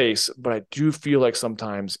either place. But I do feel like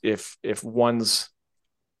sometimes if one's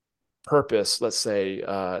purpose, let's say,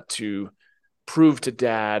 to prove to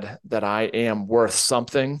dad that I am worth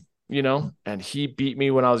something, and he beat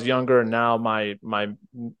me when I was younger, and now my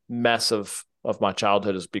mess of my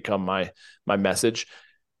childhood has become my message.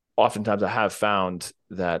 Oftentimes I have found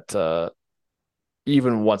that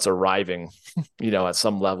even once arriving, at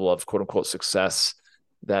some level of quote unquote success,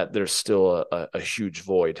 that there's still a huge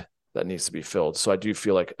void that needs to be filled. So I do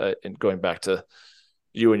feel like, in going back to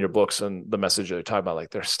you and your books and the message that you're talking about,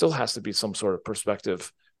 like there still has to be some sort of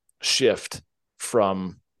perspective shift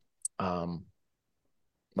from,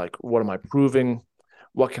 like, what am I proving?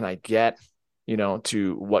 What can I get,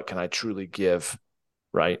 to what can I truly give,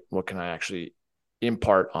 right? What can I actually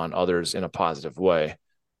impart on others in a positive way?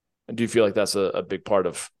 And do you feel like that's a big part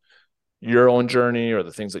of your own journey, or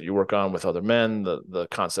the things that you work on with other men, the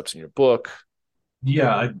concepts in your book?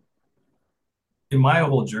 Yeah, in my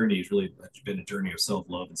whole journey, it's really been a journey of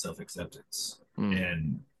self-love and self-acceptance. Mm.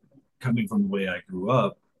 And coming from the way I grew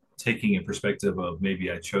up, taking a perspective of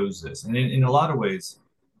maybe I chose this. And in a lot of ways,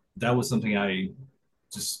 that was something I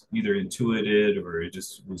just either intuited or it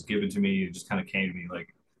just was given to me. It just kind of came to me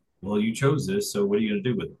like, well, you chose this, so what are you going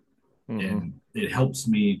to do with it? Mm-hmm. And it helps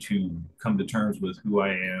me to come to terms with who I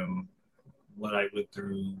am, what I went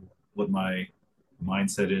through, what my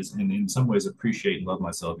mindset is, and in some ways appreciate and love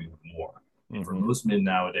myself even more. And for Mm-hmm. most men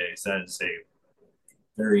nowadays, that is a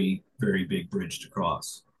very, very big bridge to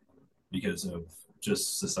cross because of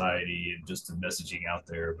just society and just the messaging out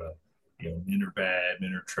there about, men are bad,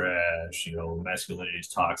 men are trash, masculinity is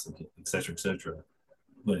toxic, et cetera, et cetera.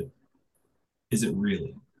 But is it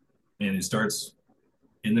really? And it starts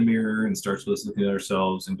in the mirror and starts with us looking at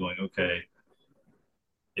ourselves and going, okay,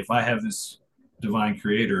 if I have this divine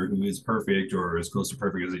creator who is perfect or as close to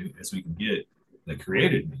perfect as we can get that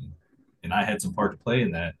created me, and I had some part to play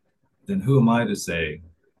in that, then who am I to say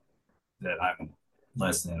that I'm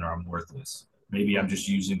less than or I'm worthless? Maybe I'm just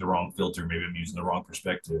using the wrong filter. Maybe I'm using the wrong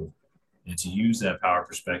perspective. And to use that power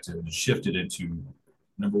perspective and shift it into,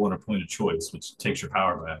 number one, a point of choice, which takes your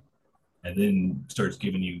power back, and then starts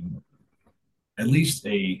giving you at least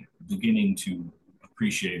a beginning to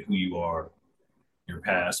appreciate who you are, your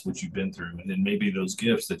past, what you've been through, and then maybe those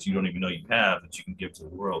gifts that you don't even know you have that you can give to the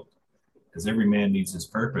world. Because every man needs his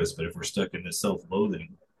purpose, but if we're stuck in this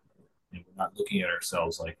self-loathing and we're not looking at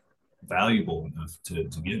ourselves like valuable enough to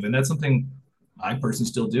give, and that's something I personally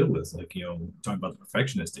still deal with. Like, talking about the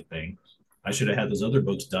perfectionistic thing, I should have had those other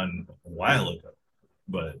books done a while ago,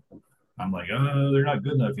 but I'm like, oh, they're not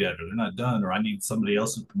good enough yet, or they're not done, or I need somebody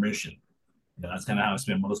else's permission. And that's kind of how I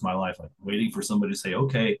spent most of my life, like waiting for somebody to say,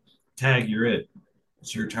 okay, tag, you're it.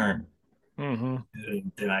 It's your turn. Mm-hmm.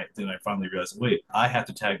 And then I finally realized, wait, I have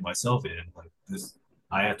to tag myself in. Like this,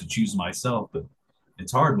 I have to choose myself. But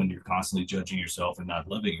it's hard when you're constantly judging yourself and not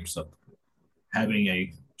loving yourself. Having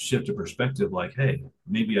a shift of perspective, like, hey,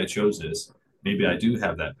 maybe I chose this. Maybe I do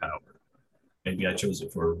have that power. Maybe I chose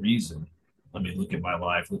it for a reason. Let me look at my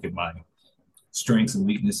life, look at my strengths and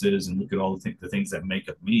weaknesses, and look at all the things that make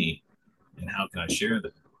up me, and how can I share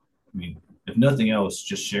that? I mean, if nothing else,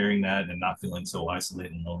 just sharing that and not feeling so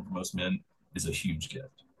isolated and alone for most men is a huge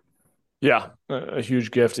gift. Yeah, a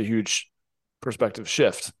huge gift, a huge perspective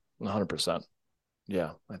shift, 100%.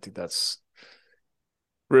 Yeah, I think that's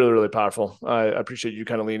really, really powerful. I appreciate you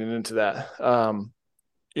kind of leaning into that.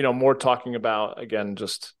 More talking about, again,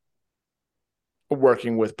 just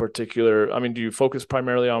working with particular. I mean, do you focus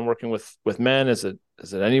primarily on working with men? Is it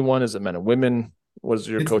anyone? Is it men and women? What does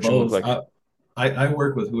your It's coaching look both. like? I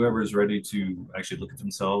work with whoever is ready to actually look at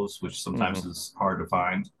themselves, which Mm-hmm. sometimes is hard to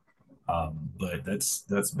find. But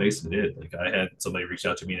that's basically it. Like I had somebody reach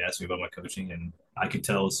out to me and ask me about my coaching, and I could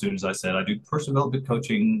tell as soon as I said I do personal development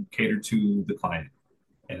coaching catered to the client,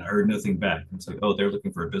 and I heard nothing back. It's like, oh, they're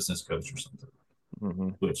looking for a business coach or something, Mm-hmm.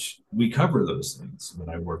 which we cover those things when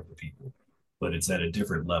I work with people, but it's at a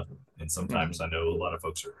different level. And Mm-hmm. sometimes I know a lot of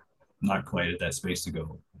folks are not quite at that space to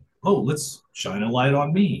go, oh, let's shine a light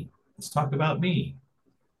on me. Let's talk about me.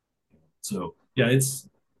 So yeah,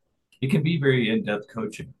 it can be very in-depth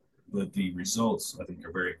coaching. but the results I think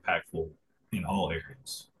are very impactful in all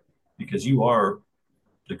areas because you are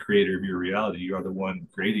the creator of your reality. You are the one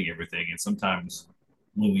creating everything. And sometimes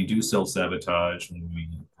when we do self sabotage, when we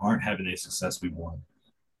aren't having the success we want,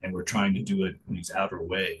 and we're trying to do it in these outer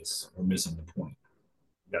ways, we're missing the point.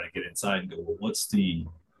 You got to get inside and go, well,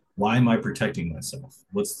 why am I protecting myself?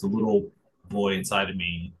 What's the little boy inside of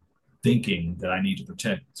me thinking that I need to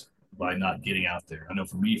protect by not getting out there? I know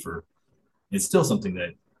for me, it's still something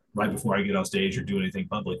that right before I get on stage or do anything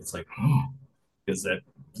public, it's like, oh, because that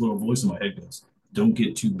little voice in my head goes, don't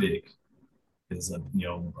get too big. Because,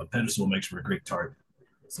 a pedestal makes for a great target.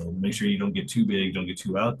 So make sure you don't get too big, don't get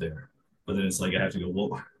too out there. But then it's like, I have to go,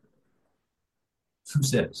 well, who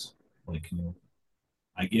says? Like,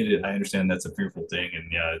 I get it. I understand that's a fearful thing.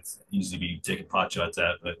 And yeah, it's easy to be taking pot shots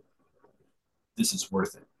at, but this is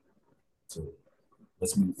worth it. So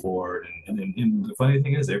let's move forward. And the funny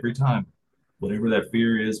thing is, every time, whatever that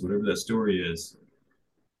fear is, whatever that story is,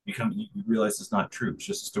 you realize it's not true. It's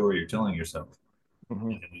just a story you're telling yourself.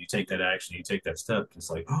 Mm-hmm. And then when you take that action, you take that step, it's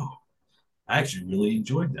like, oh, I actually really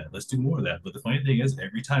enjoyed that. Let's do more of that. But the funny thing is,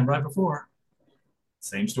 every time right before,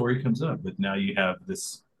 same story comes up. But now you have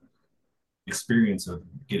this experience of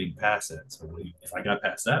getting past that. So if I got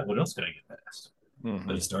past that, what else can I get past? Mm-hmm.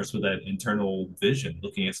 But it starts with that internal vision,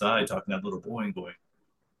 looking inside, talking to that little boy and going,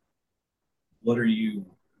 what are you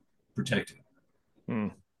protecting?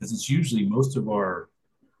 Mm. Because it's usually most of our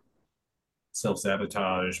self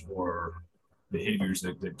sabotage or behaviors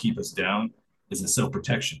that keep us down is a self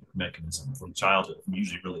protection mechanism from childhood, from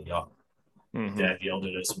usually really young. Mm-hmm. Dad yelled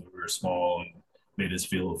at us when we were small and made us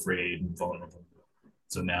feel afraid and vulnerable.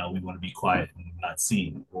 So now we want to be quiet and not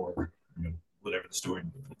seen, or whatever the story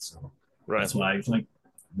may be. So Right. that's why I like,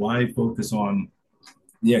 why focus on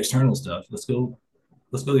the external stuff? Let's go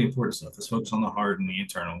to the important stuff. Let's focus on the heart and the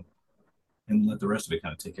internal, and let the rest of it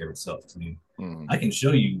kind of take care of itself. I mean, I can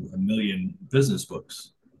show you a million business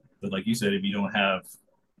books, but like you said, if you don't have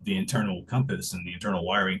the internal compass and the internal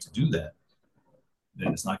wiring to do that,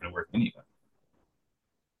 then it's not going to work anyway.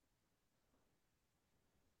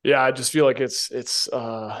 Yeah, I just feel like there's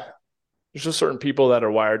just certain people that are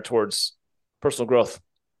wired towards personal growth.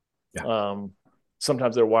 Yeah.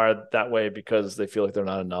 Sometimes they're wired that way because they feel like they're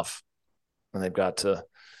not enough and they've got to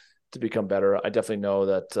become better. I definitely know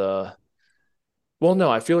that. Well,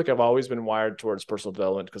 no, I feel like I've always been wired towards personal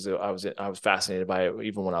development because I was fascinated by it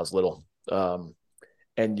even when I was little.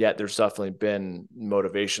 And yet there's definitely been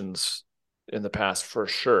motivations in the past for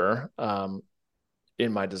sure,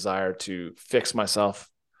 in my desire to fix myself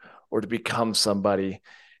or to become somebody.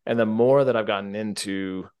 And the more that I've gotten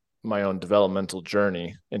into my own developmental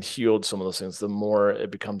journey and healed some of those things, the more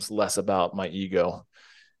it becomes less about my ego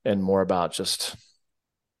and more about it's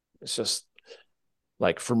just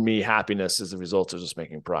like, for me, happiness is the result of just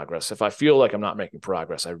making progress. If I feel like I'm not making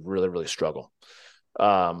progress, I really, really struggle.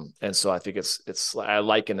 And so I think I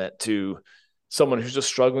liken it to someone who's just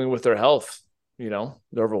struggling with their health. They're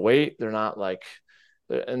overweight. They're not like,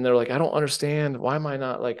 and they're like, I don't understand. Why am I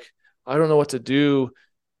not like, I don't know what to do.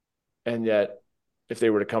 And yet if they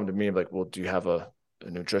were to come to me and be like, well, do you have a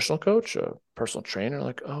nutritional coach, a personal trainer?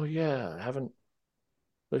 Like, oh yeah, I haven't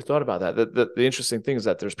really thought about that. The interesting thing is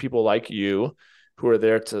that there's people like you who are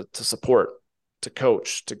there to support, to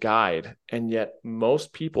coach, to guide. And yet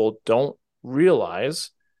most people don't realize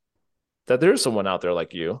that there's someone out there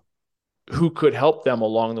like you who could help them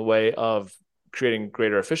along the way of creating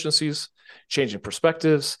greater efficiencies, changing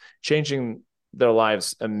perspectives, changing their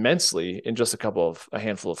lives immensely in just a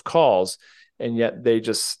handful of calls. And yet they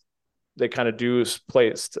kind of do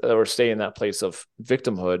place or stay in that place of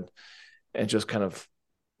victimhood and just kind of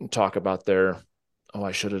talk about oh,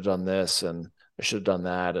 I should have done this and I should have done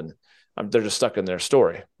that. And they're just stuck in their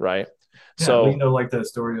story. Right. Yeah, So, well, like the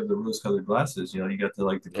story of the rose-colored glasses. You got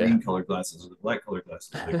the green-colored glasses or the black-colored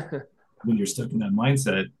glasses. Like, when you're stuck in that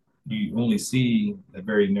mindset, you only see a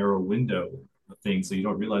very narrow window of things, so you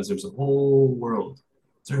don't realize there's a whole world.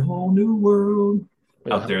 There's a whole new world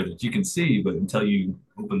out there that you can see, but until you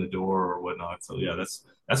open the door or whatnot. So yeah,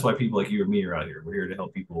 that's why people like you or me are out here. We're here to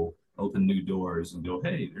help people open new doors and go,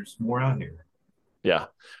 hey, there's more out here. Yeah.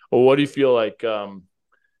 Well, what do you feel like?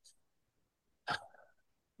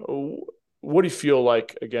 What do you feel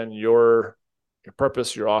like, again, your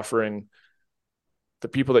purpose, your offering, the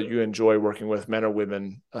people that you enjoy working with, men or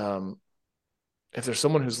women, if there's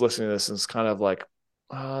someone who's listening to this and it's kind of like,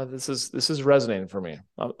 this is resonating for me.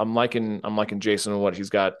 I'm liking Jason and what he's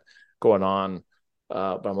got going on,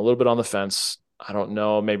 but I'm a little bit on the fence. I don't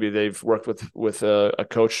know. Maybe they've worked with a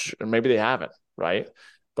coach, or maybe they haven't, right?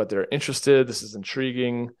 But they're interested. This is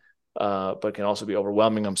intriguing. but can also be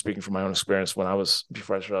overwhelming. I'm speaking from my own experience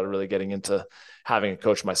before I started really getting into having a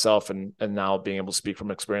coach myself, and now being able to speak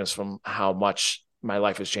from experience from how much my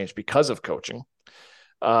life has changed because of coaching.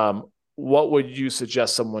 What would you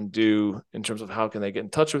suggest someone do in terms of how can they get in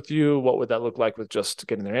touch with you? What would that look like with just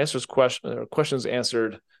getting their questions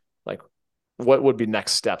answered? Like, what would be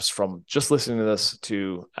next steps from just listening to this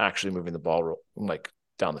to actually moving the ball like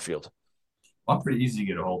down the field? I'm pretty easy to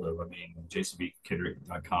get a hold of. I mean,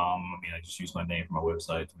 jasonbkendrick.com. I mean, I just use my name for my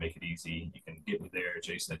website to make it easy. You can get me there,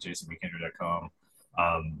 jason@jasonbkendrick.com.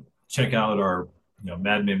 Check out our,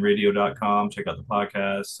 madmenradio.com. Check out the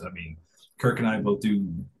podcast. I mean, Kirk and I both do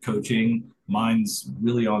coaching. Mine's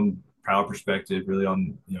really on power perspective, really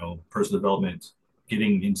on, personal development,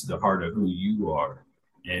 getting into the heart of who you are.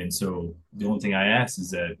 And so the only thing I ask is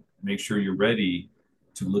that make sure you're ready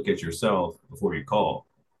to look at yourself before you call,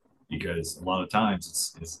 because a lot of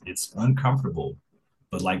times it's uncomfortable.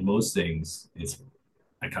 But like most things,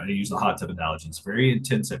 I kind of use the hot tub analogy. It's very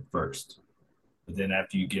intense at first, but then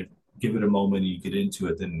after you give it a moment, you get into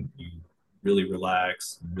it, then you really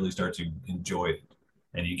relax and really start to enjoy it,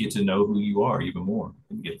 and you get to know who you are even more.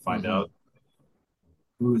 You get to find out,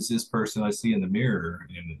 who is this person I see in the mirror,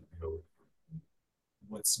 and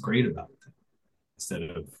what's great about them, instead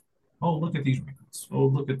of, oh, look at these wrinkles, oh,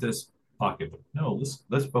 look at this pocketbook. No,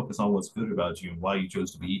 let's focus on what's good about you and why you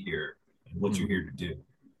chose to be here and what you're here to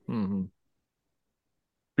do.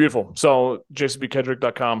 Beautiful. So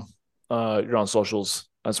jasonbkendrick.com. You're on socials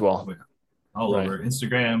as well. All over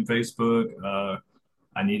Instagram, Facebook.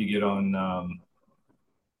 I need to get on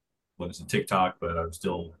TikTok, but I'm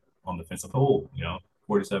still on the fence. I'm old,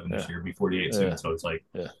 47 this year, be 48 soon. So it's like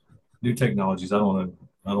new technologies. I don't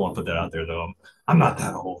want to put that out there though. I'm not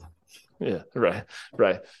that old. Yeah,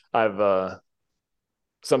 right. I've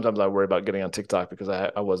sometimes I worry about getting on TikTok because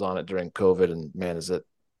I was on it during COVID, and man, it's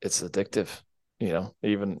addictive.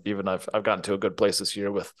 Even I've gotten to a good place this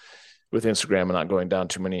year with Instagram and not going down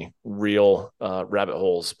too many real rabbit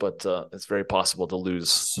holes, but it's very possible to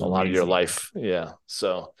lose a lot of your life. Yeah.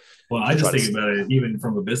 So, well, I just think about it even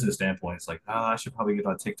from a business standpoint. It's like, I should probably get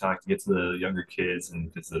on TikTok to get to the younger kids,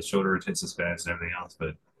 and it's the shorter attention spans and everything else.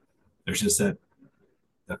 But there's just that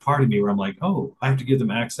part of me where I'm like, oh, I have to give them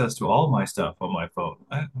access to all my stuff on my phone.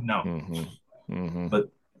 No. But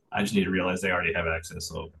I just need to realize they already have access.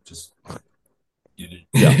 So just get it.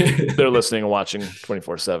 Yeah. They're listening and watching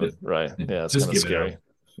 24/7. Right. Yeah. It's kind of scary.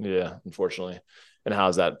 Yeah. Unfortunately. And how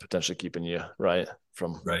is that potentially keeping you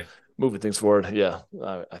from moving things forward? Yeah.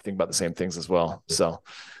 I think about the same things as well. So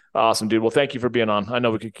awesome, dude. Well, thank you for being on. I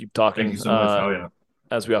know we could keep talking. Thank you so much.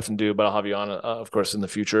 As we often do, but I'll have you on, of course, in the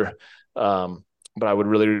future. But I would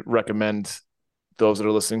really recommend those that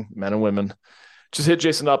are listening, men and women, just hit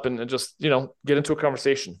Jason up and just, get into a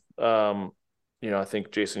conversation. I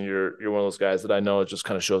think, Jason, you're one of those guys that I know it just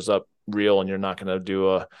kind of shows up real, and you're not going to do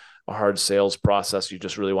a hard sales process. You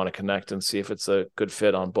just really want to connect and see if it's a good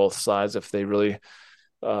fit on both sides, if they really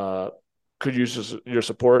could use your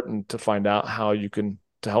support, and to find out how you can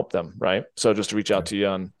to help them. Right. So just to reach out to you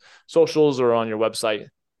on socials or on your website,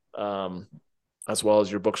 as well as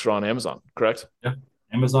your books are on Amazon, correct? Yeah.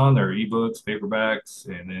 Amazon, there are ebooks, paperbacks,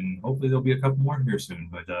 and then hopefully there'll be a couple more here soon.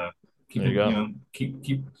 But keep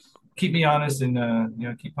me honest,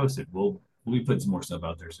 and keep posted. We'll be putting some more stuff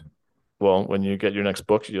out there soon. Well, when you get your next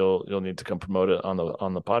book, you'll need to come promote it on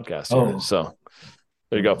the podcast here. So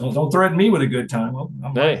there you go. Don't threaten me with a good time.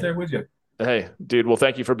 I'm right there with you. Hey, dude. Well,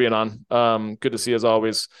 thank you for being on. Good to see you as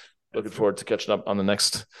always. Looking forward to catching up on the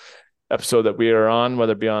next episode that we are on,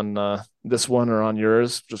 whether it be on this one or on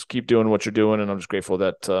yours. Just keep doing what you're doing, and I'm just grateful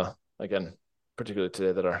that again, particularly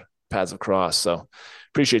today, that our paths have crossed. So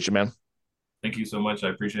appreciate you, man. Thank you so much. I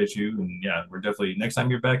appreciate you, and yeah, we're definitely, next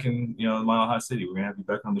time you're back in Mile High City, we're gonna have you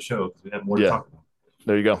back on the show because we have more to talk about.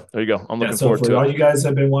 There you go. I'm looking forward to it. All you guys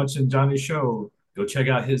have been watching Johnny's show, go check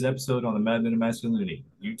out his episode on the Mad Men of Masculinity.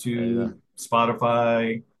 YouTube,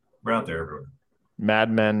 Spotify, we're out there everywhere.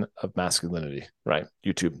 Mad Men of Masculinity, right?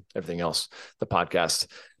 YouTube, everything else, the podcast.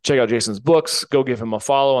 Check out Jason's books. Go give him a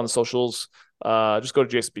follow on the socials. Just go to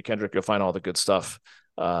Jason B. Kendrick. You'll find all the good stuff.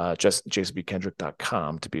 Just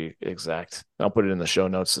jasonbkendrick.com to be exact. I'll put it in the show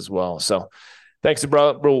notes as well. So thanks,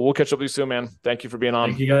 bro. We'll catch up with you soon, man. Thank you for being on.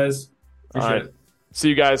 Thank you, guys. Appreciate it. See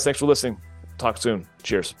you guys. Thanks for listening. Talk soon.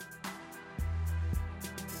 Cheers.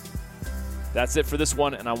 That's it for this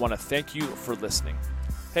one, and I want to thank you for listening.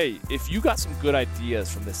 Hey, if you got some good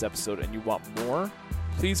ideas from this episode and you want more,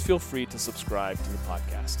 please feel free to subscribe to the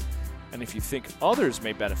podcast. And if you think others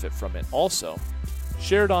may benefit from it also,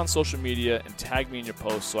 share it on social media and tag me in your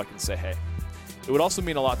posts so I can say hey. It would also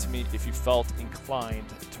mean a lot to me if you felt inclined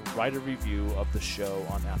to write a review of the show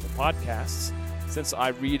on Apple Podcasts, since I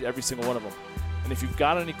read every single one of them. And if you've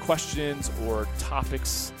got any questions or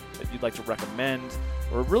topics that you'd like to recommend,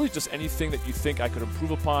 or really just anything that you think I could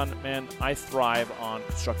improve upon, man, I thrive on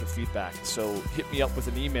constructive feedback. So hit me up with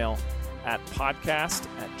an email at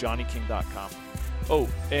podcast@johnnyking.com. Oh,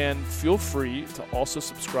 and feel free to also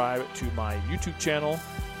subscribe to my YouTube channel,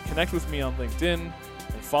 connect with me on LinkedIn,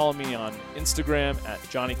 and follow me on Instagram at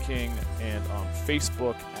Johnny King and on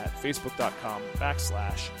Facebook at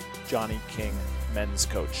facebook.com/Johnny King Men's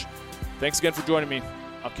Coach. Thanks again for joining me.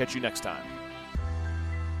 I'll catch you next time.